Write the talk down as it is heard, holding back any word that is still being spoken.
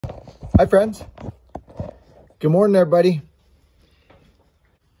Hi, friends. Good morning, everybody.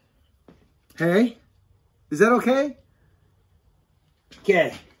 Hey, is that okay?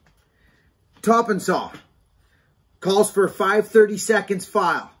 Okay. Top and saw. Calls for 5/30 seconds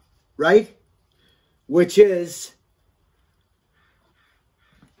file, right? Which is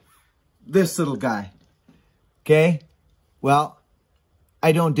this little guy. Okay? Well,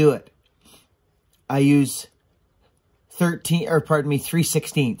 I don't do it. I use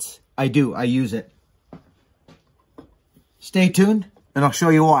 3/16. I use it. Stay tuned and I'll show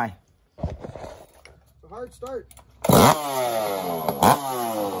you why. It's a hard start.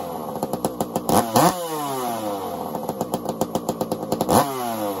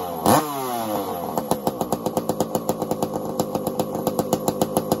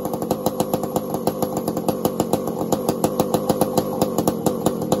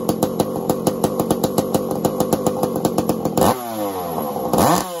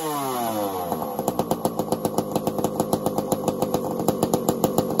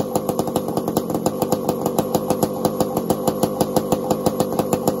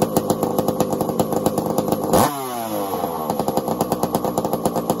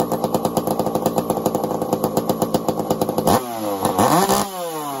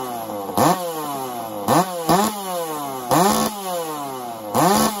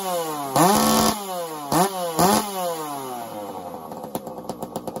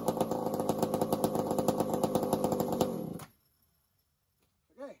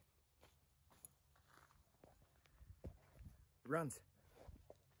 Runs.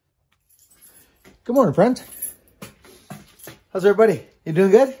 Good morning, friends. How's everybody? You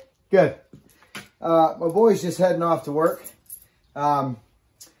doing good? Good. My boy's just heading off to work. I've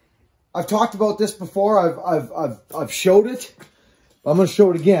talked about this before. I've showed it. I'm going to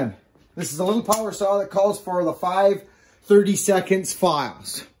show it again. This is a little power saw that calls for the 5/30 seconds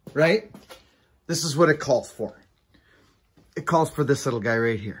files, right? This is what it calls for. It calls for this little guy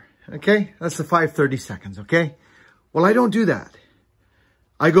right here. Okay? That's the 5/30 seconds, okay? Well, I don't do that.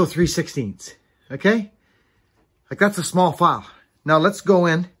 I go 3/16, okay? Like, that's a small file. Now, let's go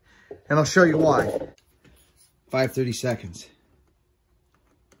in, and I'll show you why. 5/30 seconds.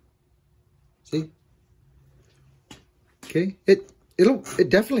 See? Okay? It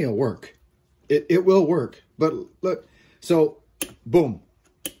definitely will work. It will work. But, look. So, boom.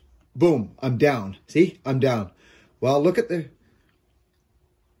 Boom. I'm down. See? I'm down. Well, look at the...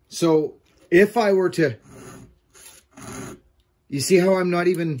 So, if I were to... You see how I'm not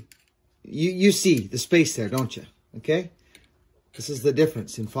even... You see the space there, don't you? Okay? This is the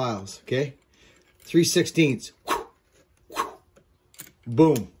difference in files, okay? 3/16.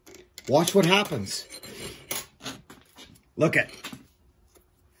 Boom. Watch what happens. Look at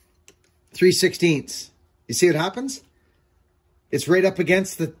 3/16. You see what happens? It's right up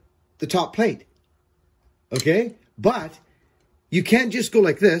against the top plate. Okay? But you can't just go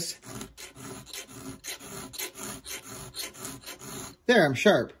like this. There, I'm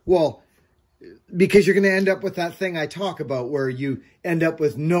sharp. Well, because you're going to end up with that thing I talk about where you end up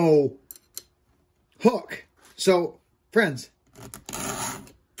with no hook. So, friends,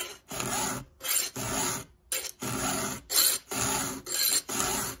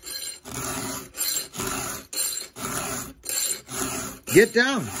 get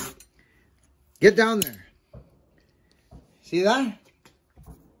down. Get down there. See that?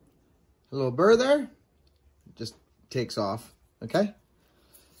 A little burr there. Just takes off. Okay?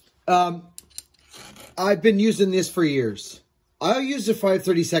 I've been using this for years. I'll use the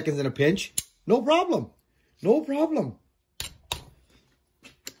 5/30 seconds in a pinch. No problem. No problem.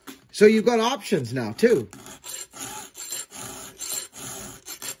 So you've got options now, too.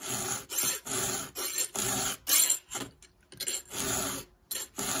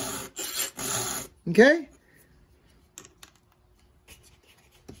 Okay?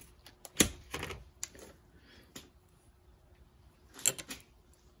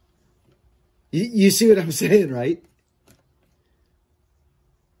 You see what I'm saying, right?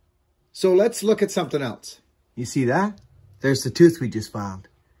 So let's look at something else. You see that? There's the tooth we just found.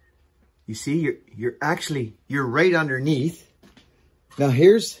 You see, you're right underneath. Now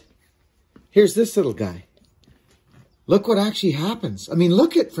here's this little guy. Look what actually happens. I mean,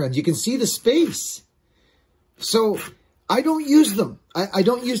 look at, friends. You can see the space. So I don't use them. I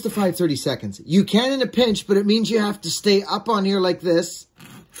don't use the 5/30 seconds. You can in a pinch, but it means you have to stay up on here like this.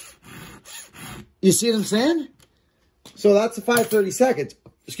 You see what I'm saying? So that's the 5/30 seconds.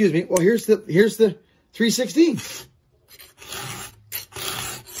 Excuse me. Well, here's the 3/16.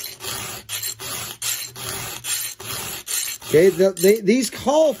 Okay, these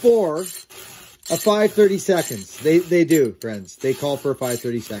call for a 5/30 seconds. They do, friends. They call for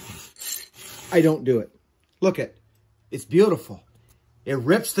 5/30 seconds. I don't do it. Look at, it's beautiful. It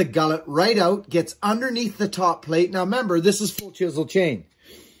rips the gullet right out, gets underneath the top plate. Now remember, this is full chisel chain.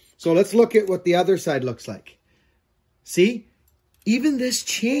 So let's look at what the other side looks like. See, even this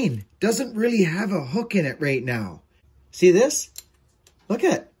chain doesn't really have a hook in it right now. See this? Look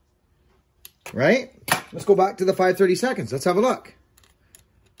at it. Right? Let's go back to the 5/32. Let's have a look.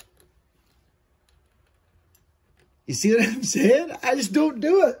 You see what I'm saying? I just don't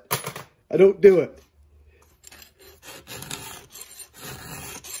do it. I don't do it.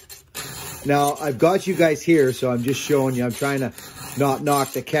 Now, I've got you guys here, so I'm just showing you. I'm trying to not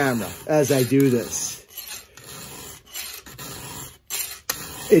knock the camera as I do this.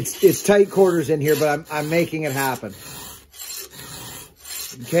 It's tight quarters in here, but I'm making it happen.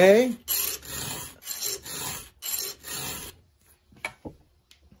 Okay?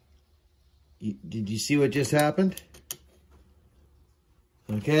 Did you see what just happened?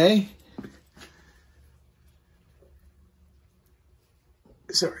 Okay.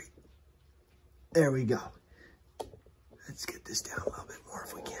 Sorry. There we go. Let's get this down a little bit more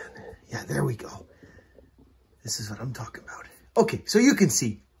if we can. Yeah, there we go. This is what I'm talking about. Okay, so you can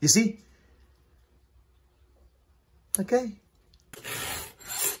see. You see? Okay.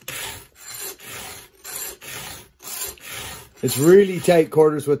 It's really tight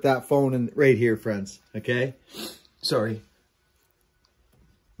quarters with that phone and right here, friends. Okay? Sorry.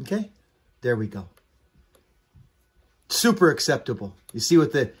 Okay? There we go. Super acceptable. You see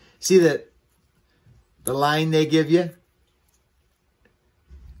what the line they give you?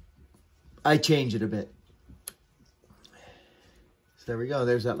 I change it a bit. So there we go.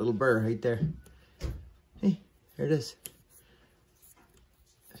 There's that little burr right there. Hey, there it is.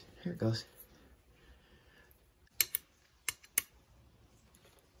 Here it goes.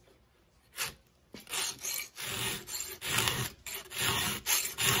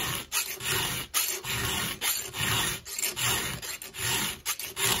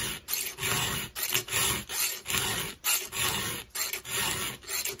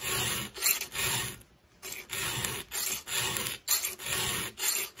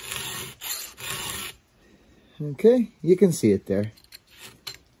 Okay, you can see it there.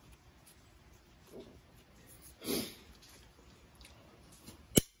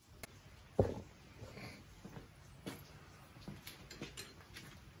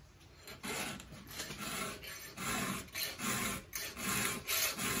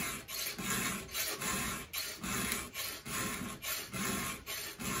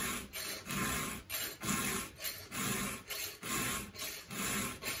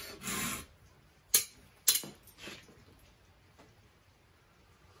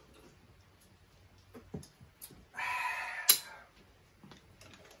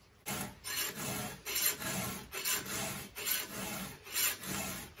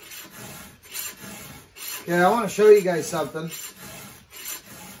 Yeah, I want to show you guys something.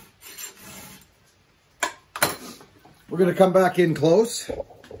 We're going to come back in close. I'm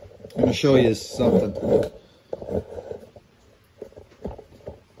going to show you something.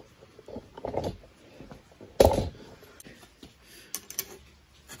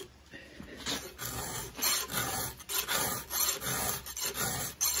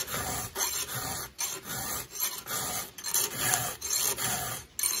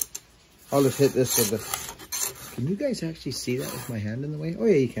 I'll just hit this with the... Can you guys actually see that with my hand in the way? Oh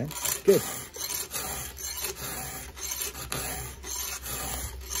yeah, you can. Good.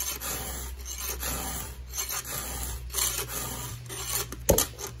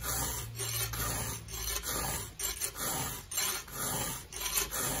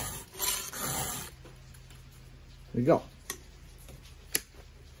 There we go.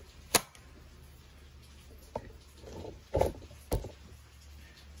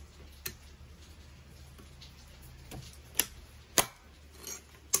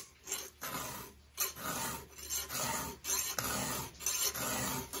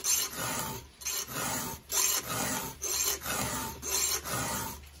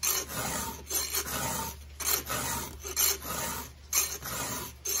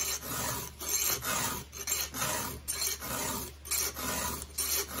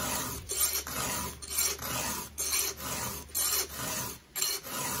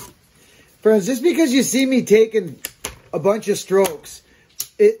 Friends, just because you see me taking a bunch of strokes,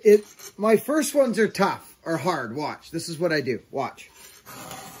 my first ones are tough or hard. Watch. This is what I do. Watch.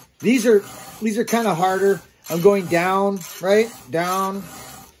 These are kind of harder. I'm going down, right? Down.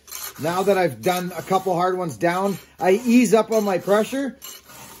 Now that I've done a couple hard ones down, I ease up on my pressure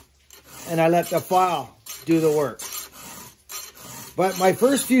and I let the file do the work. But my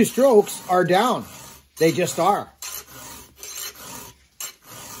first few strokes are down. They just are.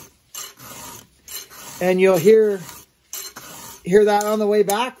 And you'll hear that on the way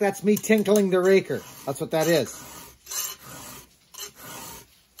back. That's me tinkling the raker. That's what that is.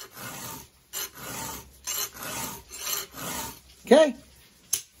 Okay.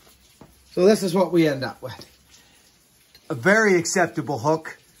 So this is what we end up with. A very acceptable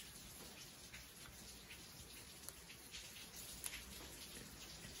hook.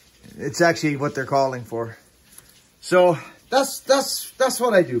 It's actually what they're calling for. So that's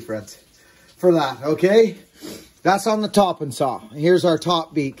what I do, friends, for that, okay? That's on the top and saw. Here's our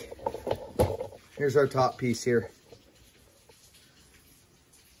top beak. Here's our top piece here.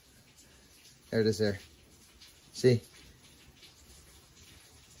 There it is there. See?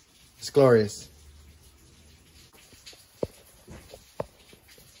 It's glorious.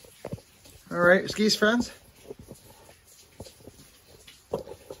 All right, skis, friends.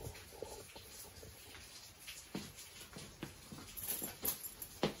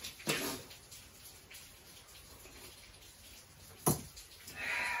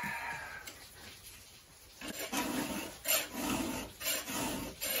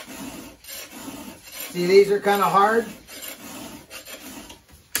 See, these are kind of hard.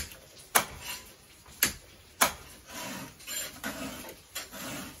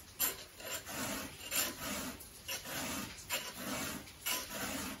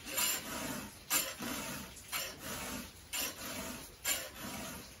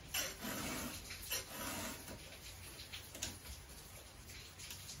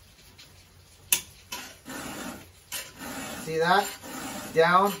 See that?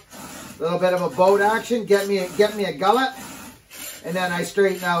 Down. A little bit of a boat action. Get me a gullet. And then I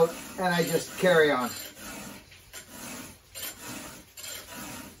straighten out and I just carry on.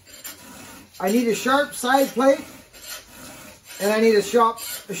 I need a sharp side plate. And I need a sharp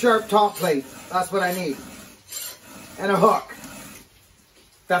top plate. That's what I need. And a hook.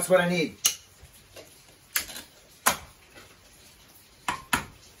 That's what I need.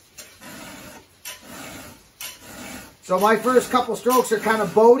 So my first couple strokes are kind of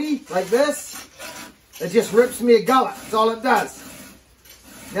boaty, like this. It just rips me a gullet. That's all it does.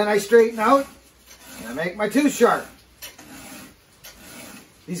 Then I straighten out and I make my two sharp.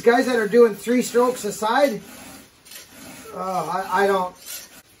 These guys that are doing 3 strokes a side, I don't.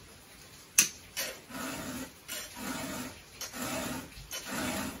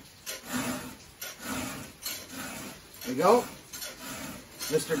 There you go.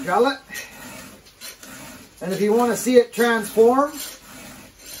 Mr. Gullet. And if you want to see it transform,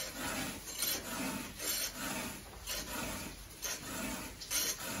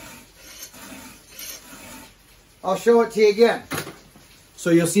 I'll show it to you again. So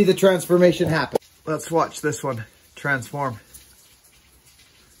you'll see the transformation happen. Let's watch this one transform.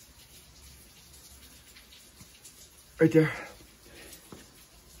 Right there.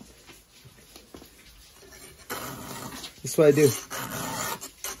 That's what I do.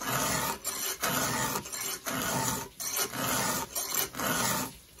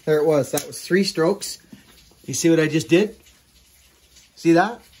 There it was. That was 3 strokes. You see what I just did? See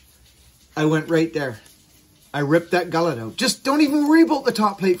that? I went right there. I ripped that gullet out. Just don't even worry about the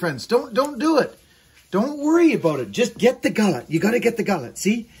top plate, friends. Don't do it. Don't worry about it. Just get the gullet. You got to get the gullet.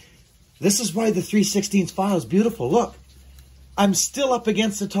 See? This is why the 3/16 file is beautiful. Look. I'm still up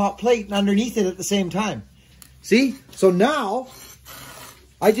against the top plate and underneath it at the same time. See? So now,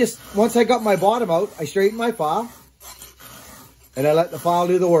 once I got my bottom out, I straighten my file. And I let the file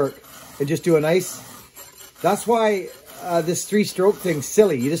do the work. And just do a nice... That's why this 3-stroke thing's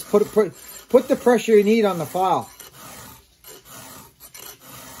silly. You just put the pressure you need on the file.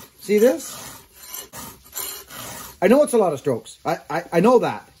 See this? I know it's a lot of strokes. I know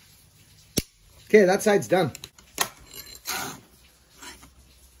that. Okay, that side's done.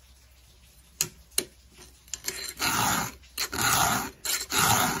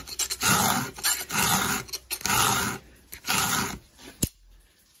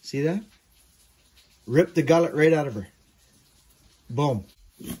 See that? Rip the gullet right out of her. Boom.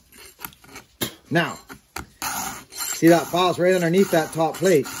 Now, see that file's right underneath that top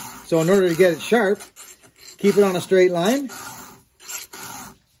plate. So in order to get it sharp, keep it on a straight line.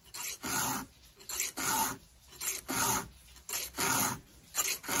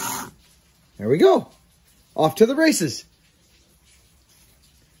 There we go. Off to the races.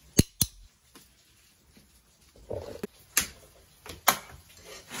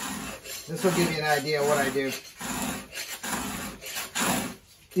 This will give you an idea of what I do.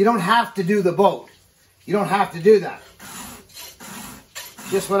 You don't have to do the boat. You don't have to do that.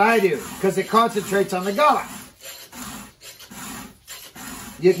 Just what I do, because it concentrates on the gullet.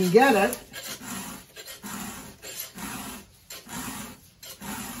 You can get it.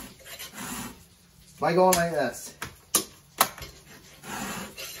 by going like this.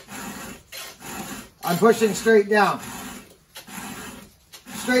 I'm pushing straight down.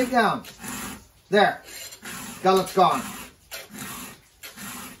 Straight down. There. Gullet's gone.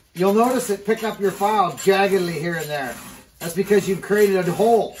 You'll notice it pick up your file jaggedly here and there. That's because you've created a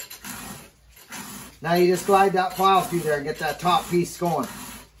hole. Now you just glide that file through there and get that top piece going.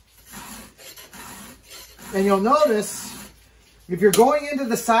 And you'll notice, if you're going into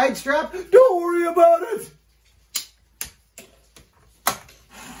the side strap, don't worry about it.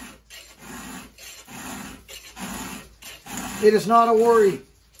 It is not a worry.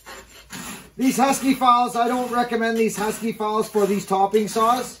 These Husky files, I don't recommend these Husky files for these topping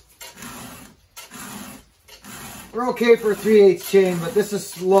saws. They're okay for a 3/8 chain, but this is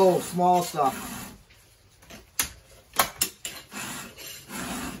slow, small stuff.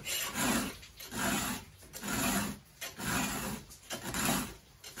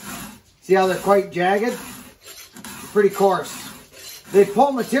 See how they're quite jagged? Pretty coarse. They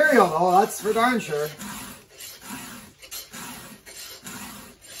pull material though, that's for darn sure.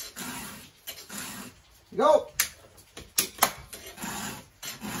 Go.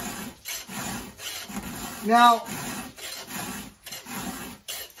 Now,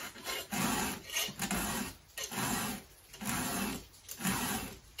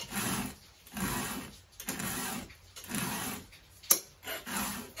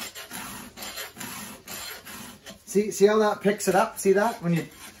 see how that picks it up? See that? When you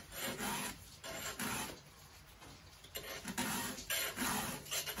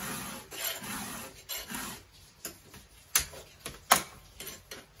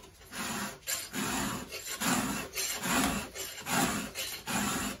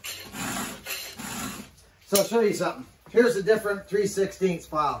So I'll show you something. Here's a different 3/16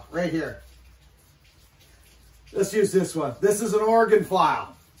 file right here. Let's use this one. This is an organ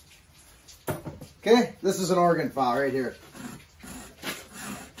file. Okay, this is an organ file right here.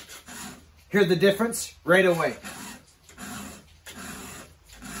 Hear the difference right away.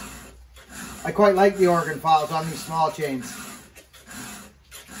 I quite like the organ files on these small chains.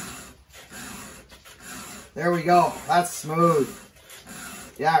 There we go. That's smooth.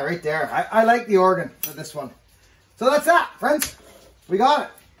 Yeah, right there. I like the organ for this one. So that's that, friends. We got it.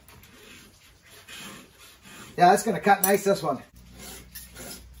 Yeah, that's going to cut nice, this one.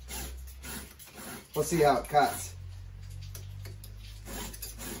 We'll see how it cuts.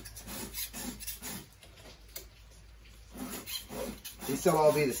 These will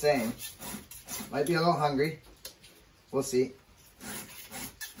all be the same. Might be a little hungry. We'll see.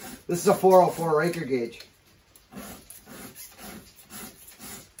 This is a 404 raker gauge.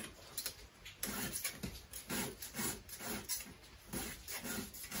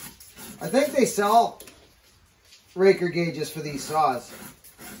 I think they sell raker gauges for these saws.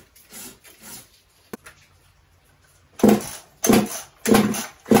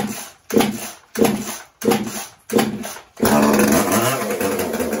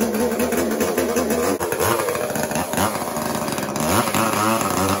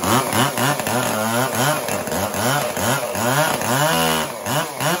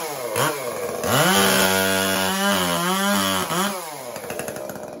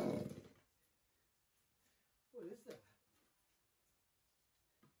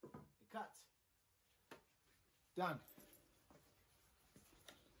 Cuts. Done.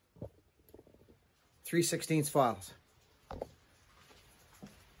 3/16 files.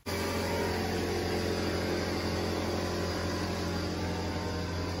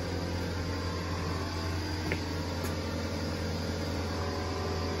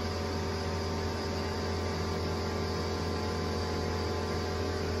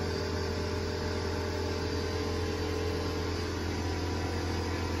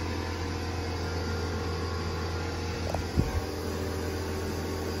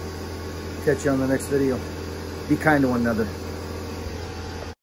 Catch you on the next video. Be kind to one another.